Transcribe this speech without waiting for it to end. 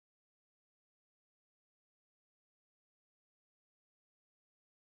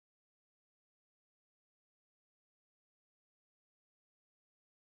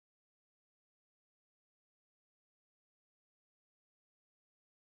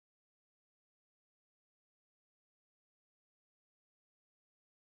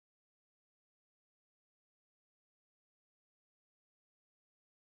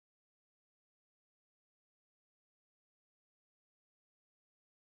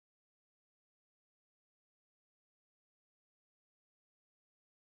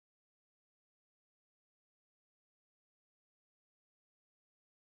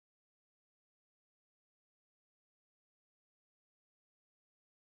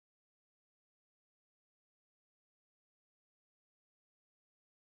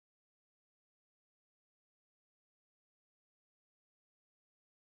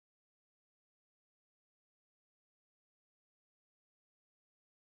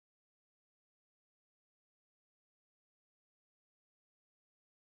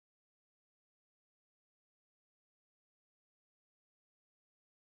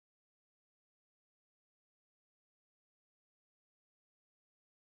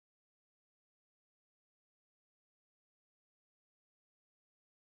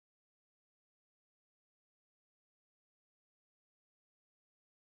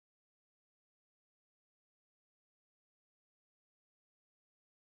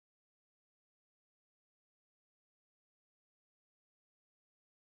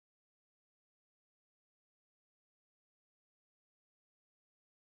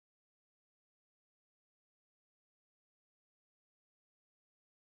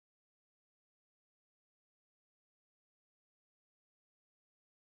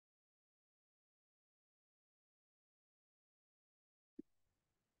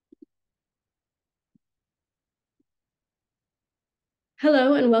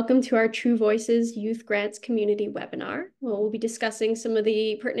Hello and welcome to our True Voices Youth Grants Community webinar. We'll be discussing some of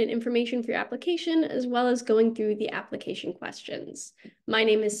the pertinent information for your application, as well as going through the application questions. My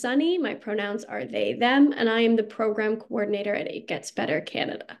name is Sunny, my pronouns are they, them, and I am the program coordinator at It Gets Better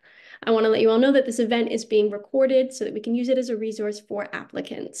Canada. I want to let you all know that this event is being recorded so that we can use it as a resource for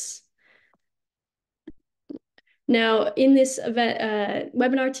applicants. Now, in this event,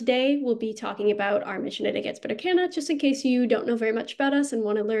 webinar today, we'll be talking about our mission at It Gets Better Canada, just in case you don't know very much about us and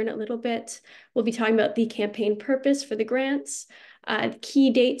want to learn a little bit. We'll be talking about the campaign purpose for the grants, the key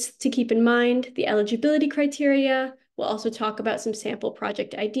dates to keep in mind, the eligibility criteria. We'll also talk about some sample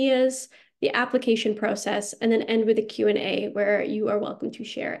project ideas, the application process, and then end with a Q&A where you are welcome to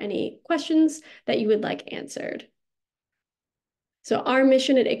share any questions that you would like answered. So our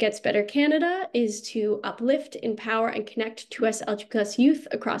mission at It Gets Better Canada is to uplift, empower, and connect 2S LGBTQ+ youth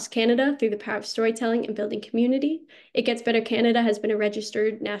across Canada through the power of storytelling and building community. It Gets Better Canada has been a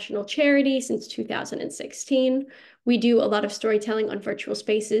registered national charity since 2016. We do a lot of storytelling on virtual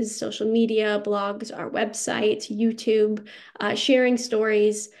spaces, social media, blogs, our website, YouTube, sharing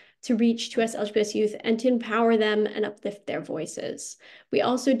stories to reach 2S LGBTQ+ youth and to empower them and uplift their voices. We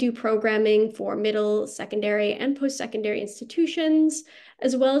also do programming for middle, secondary, and post-secondary institutions,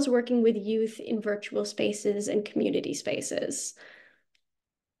 as well as working with youth in virtual spaces and community spaces.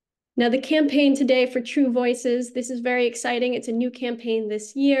 Now, the campaign today for True Voices, this is very exciting. It's a new campaign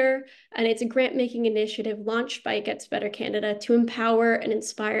this year, and it's a grant-making initiative launched by It Gets Better Canada to empower and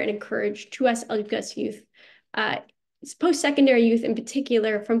inspire and encourage 2S LGBTQ+ youth, post-secondary youth in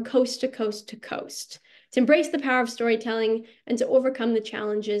particular, from coast to coast to coast, to embrace the power of storytelling and to overcome the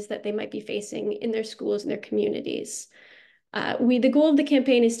challenges that they might be facing in their schools and their communities. The goal of the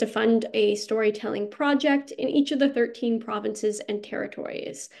campaign is to fund a storytelling project in each of the 13 provinces and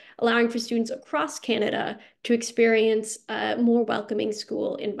territories, allowing for students across Canada to experience a more welcoming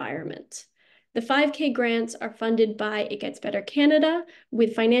school environment. The 5K grants are funded by It Gets Better Canada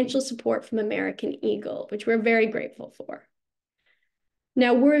with financial support from American Eagle, which we're very grateful for.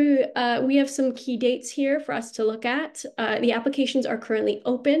 Now, we have some key dates here for us to look at. The applications are currently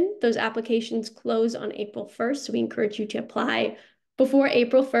open. Those applications close on April 1st, so we encourage you to apply before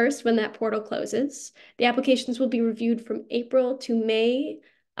April 1st when that portal closes. The applications will be reviewed from April to May,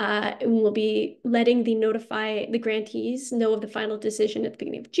 and we'll be letting the grantees know of the final decision at the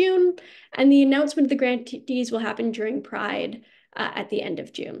beginning of June, and the announcement of the grantees will happen during Pride at the end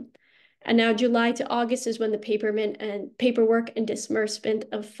of June. And now July to August is when the paperwork and disbursement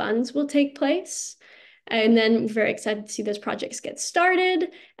of funds will take place. And then we're very excited to see those projects get started.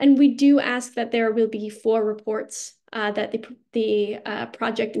 And we do ask that there will be 4 reports that the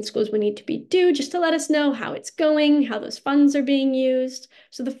project and schools will need to be due, just to let us know how it's going, how those funds are being used.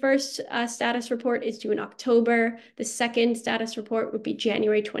 So the first status report is due in October. The second status report would be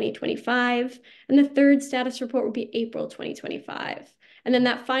January 2025. And the third status report would be April 2025. And then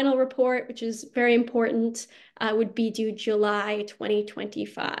that final report, which is very important, would be due July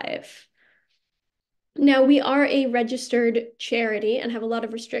 2025. Now, we are a registered charity and have a lot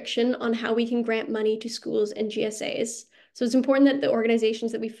of restriction on how we can grant money to schools and GSAs. So it's important that the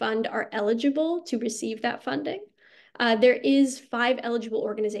organizations that we fund are eligible to receive that funding. There is 5 eligible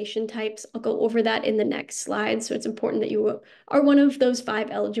organization types. I'll go over that in the next slide. So it's important that you are one of those 5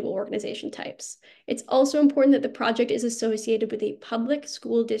 eligible organization types. It's also important that the project is associated with a public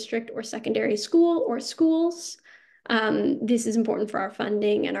school district or secondary school or schools. This is important for our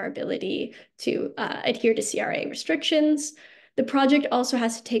funding and our ability to adhere to CRA restrictions. The project also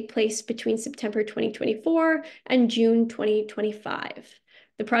has to take place between September 2024 and June 2025.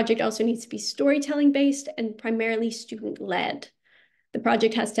 The project also needs to be storytelling based and primarily student-led. The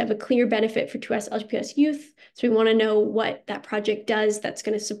project has to have a clear benefit for 2S LGBTQ+ youth. So we want to know what that project does that's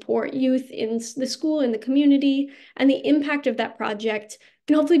going to support youth in the school, in the community, and the impact of that project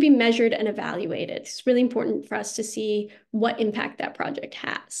can hopefully be measured and evaluated. It's really important for us to see what impact that project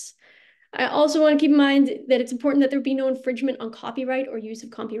has. I also want to keep in mind that it's important that there be no infringement on copyright or use of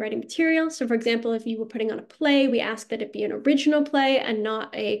copyrighted material. So for example, if you were putting on a play, we ask that it be an original play and not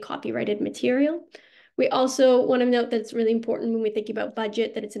a copyrighted material. We also want to note that it's really important when we think about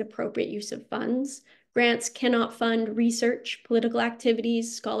budget that it's an appropriate use of funds. Grants cannot fund research, political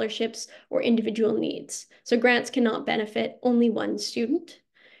activities, scholarships, or individual needs. So grants cannot benefit only one student.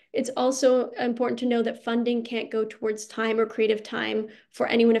 It's also important to know that funding can't go towards time or creative time for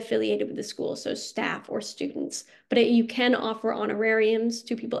anyone affiliated with the school, so staff or students, but you can offer honorariums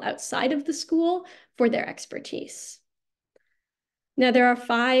to people outside of the school for their expertise. Now, there are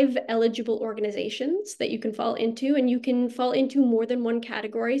 5 eligible organizations that you can fall into, and you can fall into more than one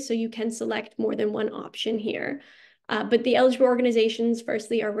category, so you can select more than one option here. But the eligible organizations,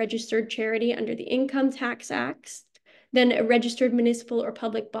 firstly, are registered charity under the Income Tax Act, then a registered municipal or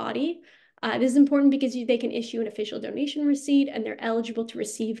public body. This is important because they can issue an official donation receipt and they're eligible to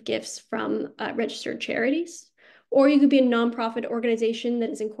receive gifts from registered charities. Or you could be a nonprofit organization that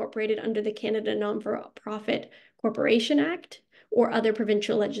is incorporated under the Canada Nonprofit Corporation Act or other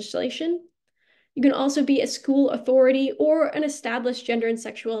provincial legislation. You can also be a school authority or an established gender and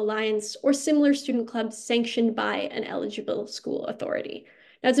sexual alliance or similar student club sanctioned by an eligible school authority.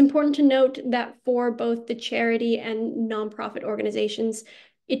 Now, it's important to note that for both the charity and nonprofit organizations,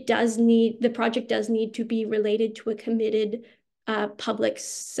 the project does need to be related to a committed public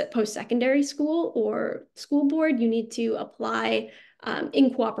post-secondary school or school board. You need to apply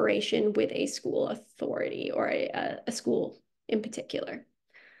in cooperation with a school authority or a school in particular.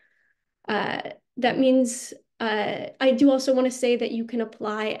 That means I do also want to say that you can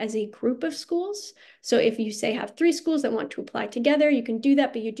apply as a group of schools. So if you say have 3 schools that want to apply together, you can do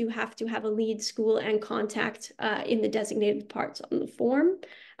that, but you do have to have a lead school and contact in the designated parts on the form.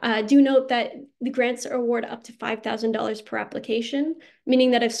 Do note that the grants are awarded up to $5,000 per application,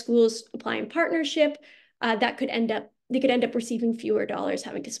 meaning that if schools apply in partnership, they could end up receiving fewer dollars,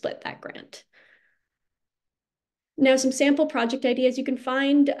 having to split that grant. Now, some sample project ideas. You can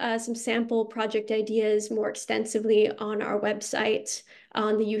find some sample project ideas more extensively on our website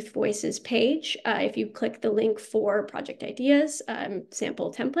on the Youth Voices page. If you click the link for project ideas,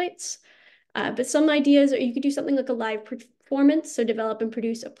 sample templates. But some ideas, or you could do something like a live performance, so develop and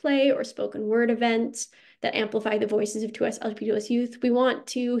produce a play or spoken word event that amplify the voices of 2S LGBTQ youth. We want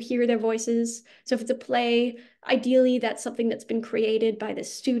to hear their voices. So if it's a play, ideally that's something that's been created by the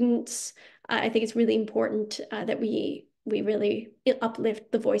students. I think it's really important that we really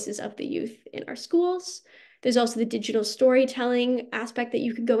uplift the voices of the youth in our schools. There's also the digital storytelling aspect that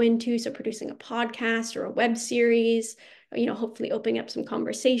you could go into, so producing a podcast or a web series, hopefully opening up some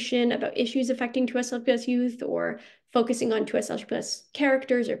conversation about issues affecting 2S LGBTQ youth or focusing on 2S LGBTQ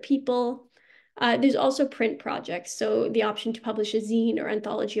characters or people. There's also print projects, so the option to publish a zine or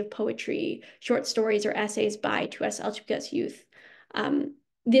anthology of poetry, short stories, or essays by 2S LGBTQ youth.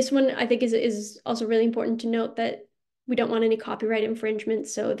 This one, I think, is also really important to note that we don't want any copyright infringement,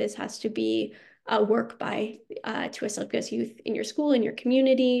 so this has to be work by 2S LGBTQ youth in your school, in your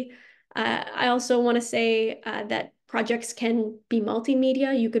community. I also want to say that projects can be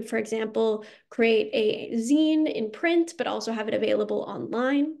multimedia. You could, for example, create a zine in print, but also have it available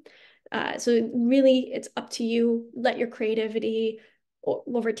online. So really, it's up to you. Let your creativity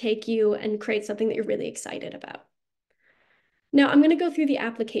overtake you and create something that you're really excited about. Now, I'm going to go through the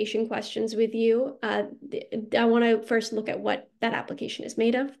application questions with you. I want to first look at what that application is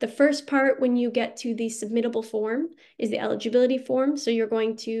made of. The first part, when you get to the submittable form, is the eligibility form. So you're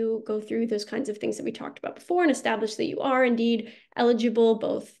going to go through those kinds of things that we talked about before and establish that you are indeed eligible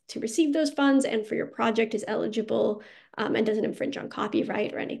both to receive those funds and for your project is eligible and doesn't infringe on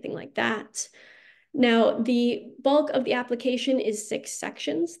copyright or anything like that. Now, the bulk of the application is 6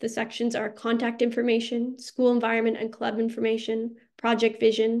 sections. The sections are contact information, school environment and club information, project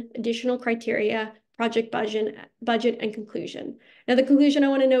vision, additional criteria, project budget, and conclusion. Now, the conclusion I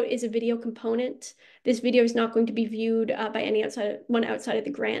want to note is a video component. This video is not going to be viewed by anyone outside of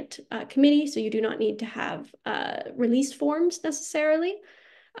the grant committee, so you do not need to have release forms necessarily,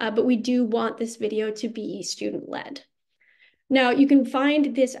 but we do want this video to be student-led. Now, you can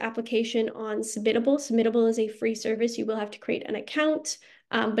find this application on Submittable. Submittable is a free service. You will have to create an account,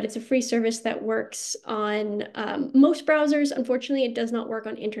 but it's a free service that works on most browsers. Unfortunately, it does not work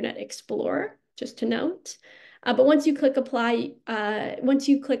on Internet Explorer, just to note. But once you click apply,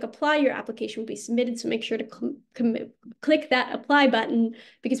 your application will be submitted. So make sure to click that apply button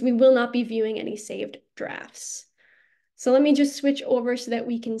because we will not be viewing any saved drafts. So let me just switch over so that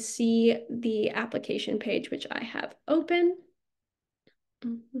we can see the application page, which I have open.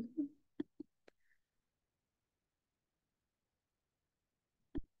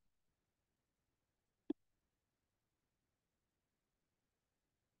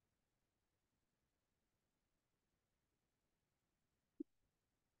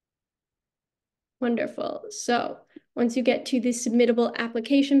 Wonderful. So once you get to the submittable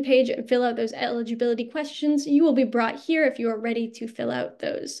application page and fill out those eligibility questions, you will be brought here if you are ready to fill out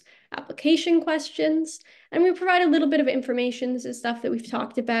those application questions. And we provide a little bit of information. This is stuff that we've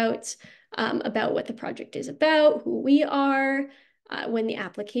talked about what the project is about, who we are, when the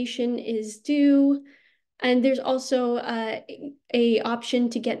application is due. And there's also a option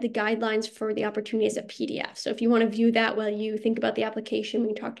to get the guidelines for the opportunity as a PDF. So if you want to view that while you think about the application, when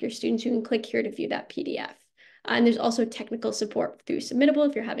you talk to your students, you can click here to view that PDF. And there's also technical support through Submittable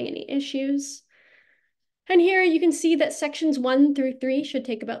if you're having any issues. And here you can see that sections 1 through 3 should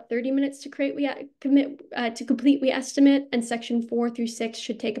take about 30 minutes to complete, we estimate, and section 4 through 6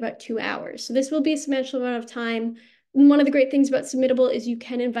 should take about 2 hours. So this will be a substantial amount of time. One of the great things about Submittable is you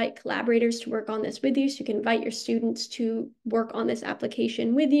can invite collaborators to work on this with you. So you can invite your students to work on this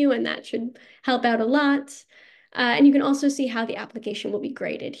application with you, and that should help out a lot. And you can also see how the application will be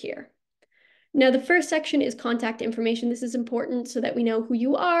graded here. Now, the first section is contact information. This is important so that we know who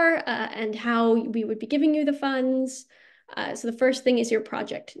you are and how we would be giving you the funds. So the first thing is your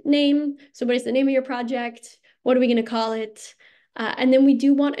project name. So what is the name of your project? What are we going to call it? And then we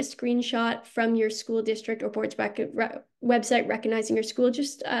do want a screenshot from your school district or board's website recognizing your school,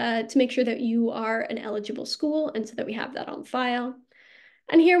 just to make sure that you are an eligible school and so that we have that on file.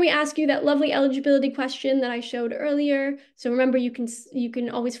 And here we ask you that lovely eligibility question that I showed earlier. So remember, you can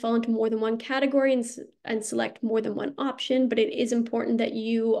always fall into more than one category and select more than one option, but it is important that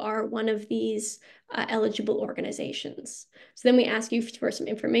you are one of these eligible organizations. So then we ask you for some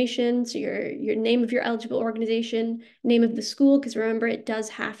information. So your name of your eligible organization, name of the school, because remember, it does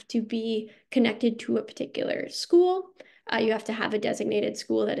have to be connected to a particular school. You have to have a designated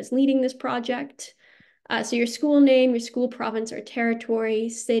school that is leading this project. So your school name, your school province or territory,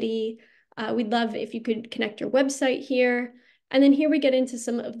 city. We'd love if you could connect your website here. And then here we get into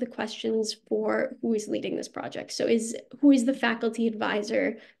some of the questions for who is leading this project. So who is the faculty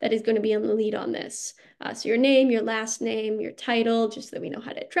advisor that is going to be on the lead on this? So your name, your last name, your title, just so that we know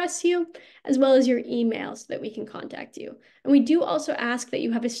how to address you, as well as your email so that we can contact you. And we do also ask that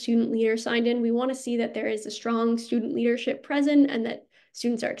you have a student leader signed in. We want to see that there is a strong student leadership present and that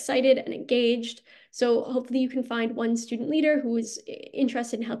students are excited and engaged. So hopefully you can find one student leader who is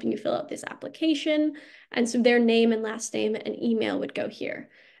interested in helping you fill out this application. And so their name and last name and email would go here.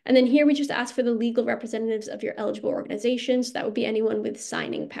 And then here we just ask for the legal representatives of your eligible organizations. So that would be anyone with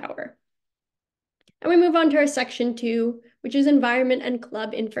signing power. And we move on to our section 2, which is environment and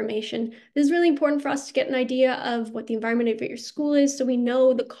club information. This is really important for us to get an idea of what the environment of your school is, so we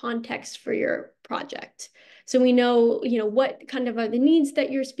know the context for your project. So we know, what kind of are the needs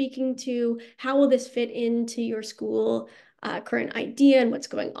that you're speaking to, how will this fit into your school current idea and what's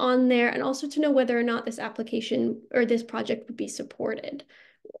going on there, and also to know whether or not this application or this project would be supported.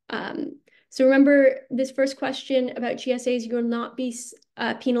 So remember this first question about GSAs, you will not be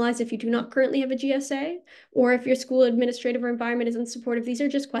penalized if you do not currently have a GSA, or if your school administrative or environment isn't supportive. These are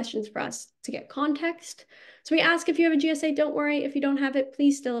just questions for us to get context. So we ask if you have a GSA, don't worry. If you don't have it,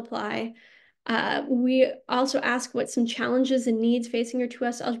 please still apply. We also ask what some challenges and needs facing your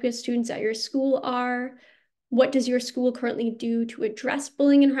 2S LGBT students at your school are. What does your school currently do to address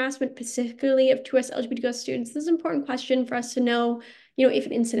bullying and harassment, specifically of 2S LGBTQ students? This is an important question for us to know, if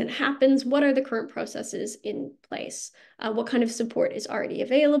an incident happens, what are the current processes in place? What kind of support is already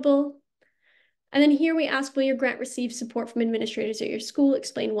available? And then here we ask, will your grant receive support from administrators at your school?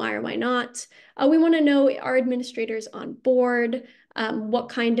 Explain why or why not. We want to know, are administrators on board? What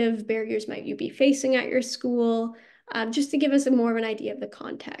kind of barriers might you be facing at your school? Just to give us more of an idea of the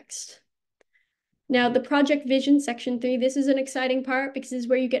context. Now, the project vision, section 3, this is an exciting part because this is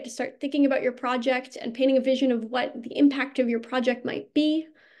where you get to start thinking about your project and painting a vision of what the impact of your project might be.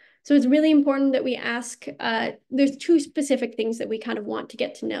 So it's really important that we ask, there's 2 specific things that we kind of want to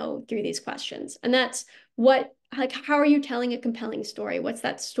get to know through these questions. And that's how are you telling a compelling story? What's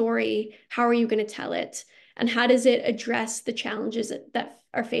that story? How are you going to tell it? And how does it address the challenges that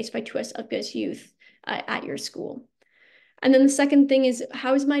are faced by 2S LGBTQ youth at your school? And then the second thing is,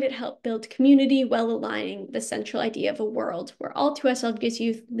 how might it help build community while aligning the central idea of a world where all 2S LGBTQ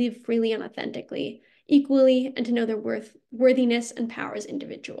youth live freely and authentically, equally, and to know their worthiness and power as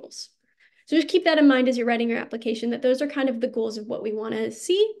individuals. So just keep that in mind as you're writing your application, that those are kind of the goals of what we want to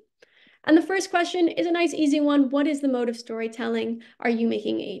see. And the first question is a nice, easy one. What is the mode of storytelling? Are you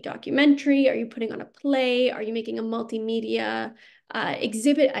making a documentary? Are you putting on a play? Are you making a multimedia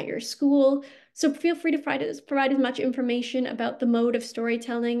exhibit at your school? So feel free to provide as much information about the mode of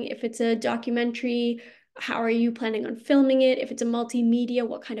storytelling. If it's a documentary, how are you planning on filming it? If it's a multimedia,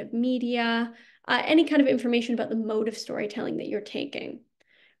 what kind of media? Any kind of information about the mode of storytelling that you're taking.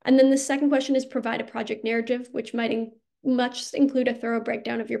 And then the second question is provide a project narrative, which might include a thorough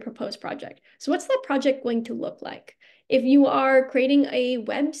breakdown of your proposed project. So what's that project going to look like? If you are creating a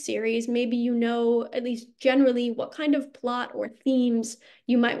web series, maybe you know, at least generally, what kind of plot or themes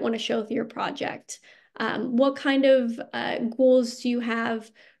you might want to show through your project. What kind of goals do you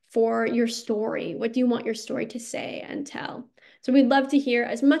have for your story? What do you want your story to say and tell? So we'd love to hear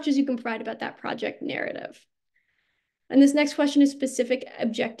as much as you can provide about that project narrative. And this next question is specific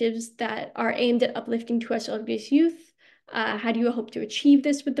objectives that are aimed at uplifting 2S LGBTQ youth. How do you hope to achieve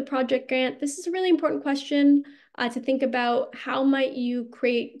this with the project grant? This is a really important question to think about. How might you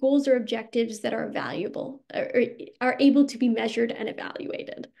create goals or objectives that are valuable or are able to be measured and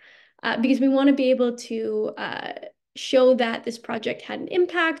evaluated? Because we want to be able to show that this project had an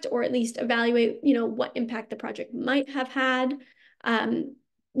impact, or at least evaluate, what impact the project might have had.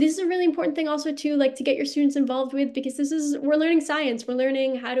 This is a really important thing also to to get your students involved with, because we're learning science. We're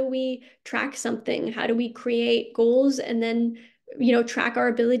learning, how do we track something? How do we create goals and then, track our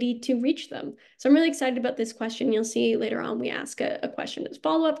ability to reach them? So I'm really excited about this question. You'll see later on we ask a question as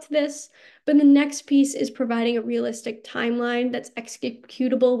follow-up to this. But the next piece is providing a realistic timeline that's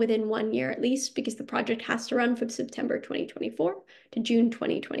executable within 1 year at least, because the project has to run from September 2024 to June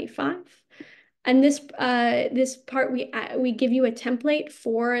 2025. And this part, we give you a template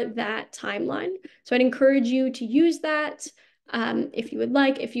for that timeline. So I'd encourage you to use that if you would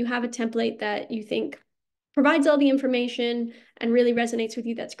like. If you have a template that you think provides all the information and really resonates with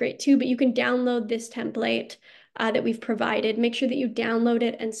you, that's great too. But you can download this template that we've provided. Make sure that you download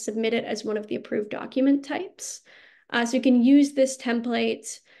it and submit it as one of the approved document types. So you can use this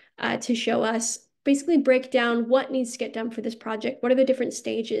template to show us, basically break down what needs to get done for this project. What are the different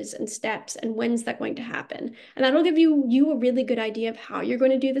stages and steps, and when's that going to happen? And that'll give you a really good idea of how you're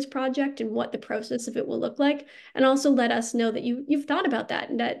going to do this project and what the process of it will look like. And also let us know that you've thought about that,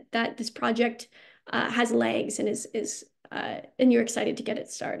 and that this project has legs and and you're excited to get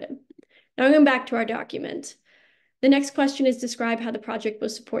it started. Now going back to our document. The next question is, describe how the project will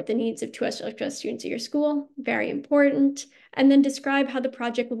support the needs of 2S students at your school. Very important. And then describe how the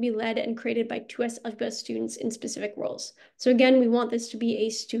project will be led and created by 2S students in specific roles. So again, we want this to be a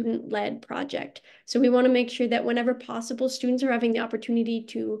student-led project. So we want to make sure that whenever possible, students are having the opportunity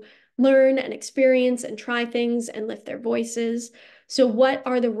to learn and experience and try things and lift their voices. So what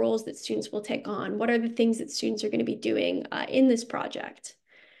are the roles that students will take on? What are the things that students are going to be doing in this project?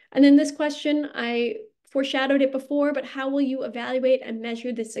 And then this question, I foreshadowed it before, but how will you evaluate and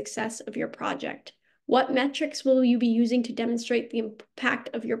measure the success of your project? What metrics will you be using to demonstrate the impact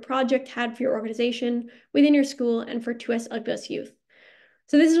of your project had for your organization, within your school, and for 2S youth?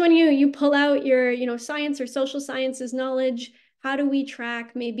 So this is when you pull out your science or social sciences knowledge. How do we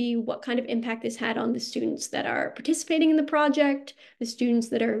track maybe what kind of impact this had on the students that are participating in the project, the students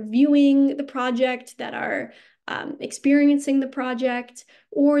that are viewing the project, that are experiencing the project,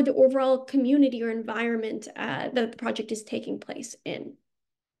 or the overall community or environment that the project is taking place in?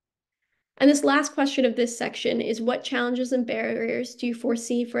 And this last question of this section is, what challenges and barriers do you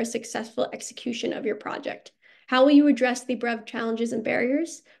foresee for a successful execution of your project? How will you address the above challenges and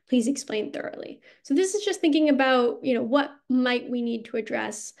barriers? Please explain thoroughly. So this is just thinking about, what might we need to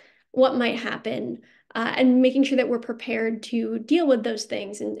address, what might happen, and making sure that we're prepared to deal with those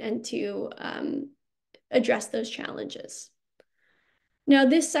things and to address those challenges. Now,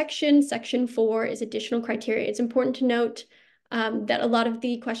 this section 4, is additional criteria. It's important to note that a lot of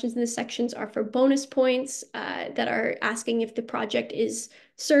the questions in this sections are for bonus points that are asking if the project is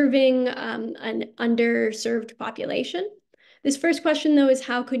serving an underserved population. This first question, though, is,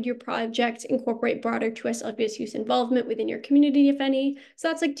 how could your project incorporate broader 2S youth involvement within your community, if any? So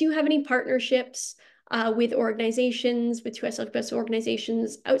that's like, do you have any partnerships with organizations, with 2S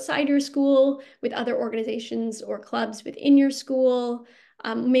organizations outside your school, with other organizations or clubs within your school?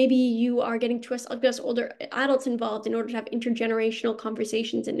 Maybe you are getting 2S older adults involved in order to have intergenerational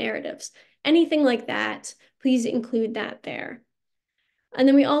conversations and narratives. Anything like that, please include that there. And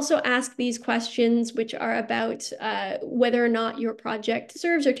then we also ask these questions, which are about whether or not your project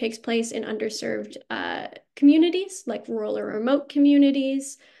serves or takes place in underserved communities, like rural or remote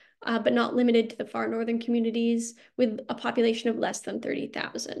communities, but not limited to the far northern communities with a population of less than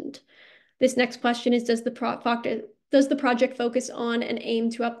 30,000. This next question is, does the project focus on and aim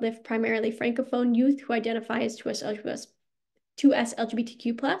to uplift primarily Francophone youth who identify as 2S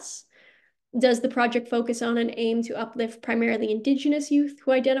LGBTQ+? Does the project focus on and aim to uplift primarily Indigenous youth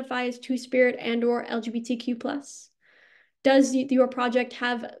who identify as Two-Spirit and/or LGBTQ+? Does your project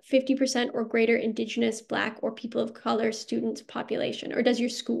have 50% or greater Indigenous, Black, or people of color student population? Or does your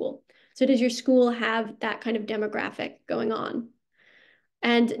school? So does your school have that kind of demographic going on?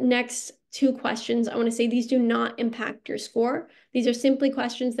 And next 2 questions, I want to say these do not impact your score. These are simply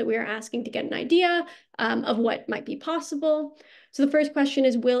questions that we are asking to get an idea of what might be possible. So the first question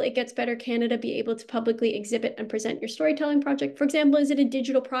is, will It Gets Better Canada be able to publicly exhibit and present your storytelling project? For example, is it a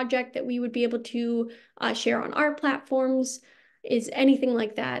digital project that we would be able to share on our platforms? Is anything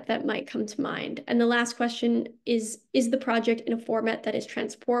like that that might come to mind? And the last question is the project in a format that is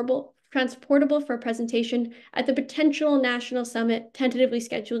transportable for presentation at the potential national summit tentatively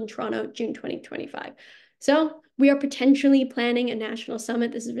scheduled in Toronto, June 2025. So we are potentially planning a national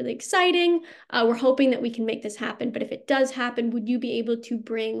summit. This is really exciting. We're hoping that we can make this happen. But if it does happen, would you be able to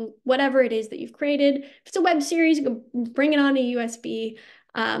bring whatever it is that you've created? If it's a web series, you can bring it on a USB.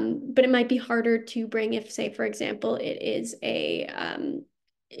 But it might be harder to bring if, say, for example, it is a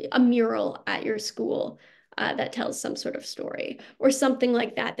mural at your school that tells some sort of story or something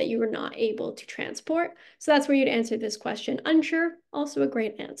like that that you were not able to transport. So that's where you'd answer this question. Unsure, also a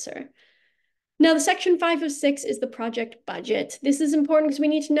great answer. Now, the section 5 of 6 is the project budget. This is important because we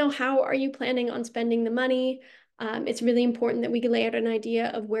need to know how are you planning on spending the money. It's really important that we can lay out an idea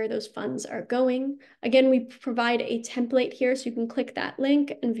of where those funds are going. Again, we provide a template here, so you can click that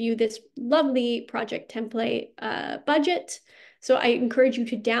link and view this lovely project template budget. So I encourage you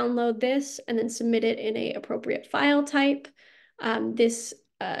to download this and then submit it in an appropriate file type. This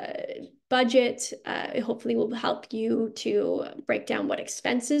budget hopefully will help you to break down what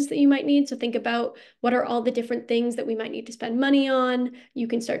expenses that you might need. So think about what are all the different things that we might need to spend money on. You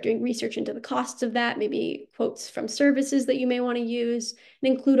can start doing research into the costs of that, maybe quotes from services that you may want to use,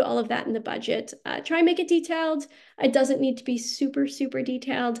 and include all of that in the budget. Try and make it detailed. It doesn't need to be super, super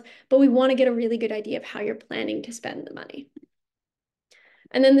detailed, but we want to get a really good idea of how you're planning to spend the money.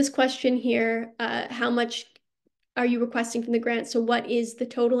 And then this question here, how much are you requesting from the grant? So what is the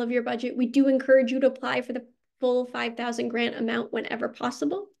total of your budget? We do encourage you to apply for the full 5,000 grant amount whenever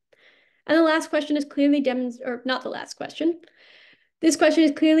possible. And the last question is clearly or not the last question. This question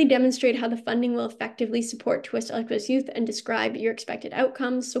is clearly demonstrate how the funding will effectively support Twist Uplift Youth and describe your expected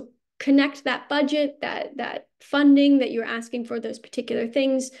outcomes. So connect that budget, that funding that you're asking for those particular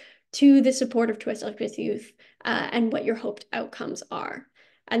things to the support of Twist Uplift Youth and what your hoped outcomes are.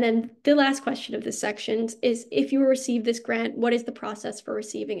 And then the last question of this section is, if you receive this grant, what is the process for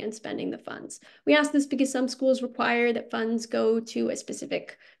receiving and spending the funds? We ask this because some schools require that funds go to a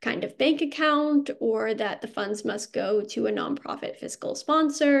specific kind of bank account, or that the funds must go to a nonprofit fiscal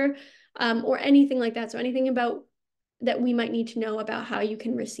sponsor, or anything like that. So anything about that we might need to know about how you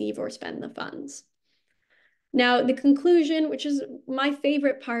can receive or spend the funds. Now, the conclusion, which is my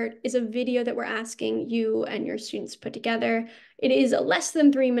favorite part, is a video that we're asking you and your students to put together. It is a less than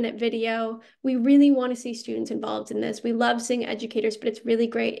 3-minute video. We really want to see students involved in this. We love seeing educators, but it's really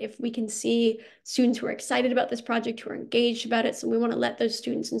great if we can see students who are excited about this project, who are engaged about it. So we want to let those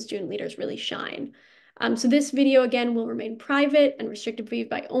students and student leaders really shine. So this video, again, will remain private and restricted viewed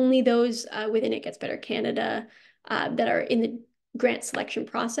by only those within It Gets Better Canada that are in the grant selection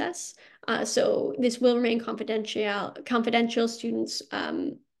process. So this will remain confidential students.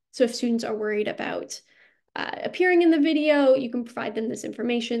 So if students are worried about appearing in the video, you can provide them this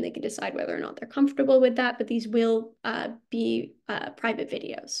information. They can decide whether or not they're comfortable with that, but these will be private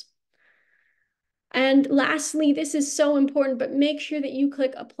videos. And lastly, this is so important, but make sure that you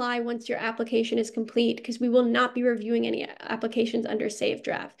click apply once your application is complete, because we will not be reviewing any applications under Save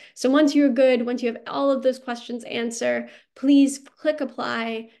Draft. So once you're good, once you have all of those questions answered, please click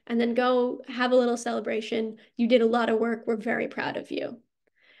apply and then go have a little celebration. You did a lot of work. We're very proud of you.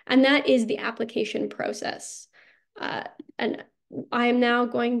 And that is the application process. And I am now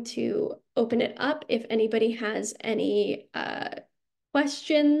going to open it up if anybody has any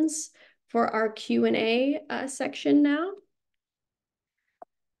questions for our Q&A section now.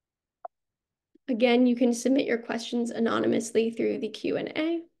 Again, you can submit your questions anonymously through the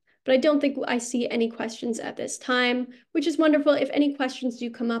Q&A, but I don't think I see any questions at this time, which is wonderful. If any questions do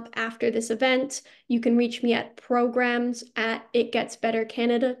come up after this event, you can reach me at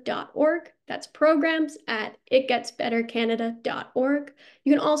programs@itgetsbettercanada.org. That's programs@itgetsbettercanada.org.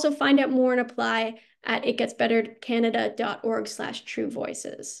 You can also find out more and apply at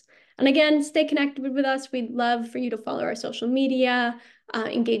itgetsbettercanada.org/truevoices. And again, stay connected with us. We'd love for you to follow our social media,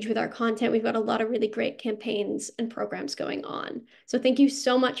 engage with our content. We've got a lot of really great campaigns and programs going on. So thank you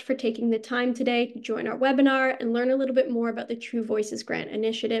so much for taking the time today to join our webinar and learn a little bit more about the True Voices Grant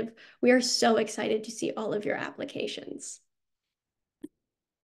Initiative. We are so excited to see all of your applications.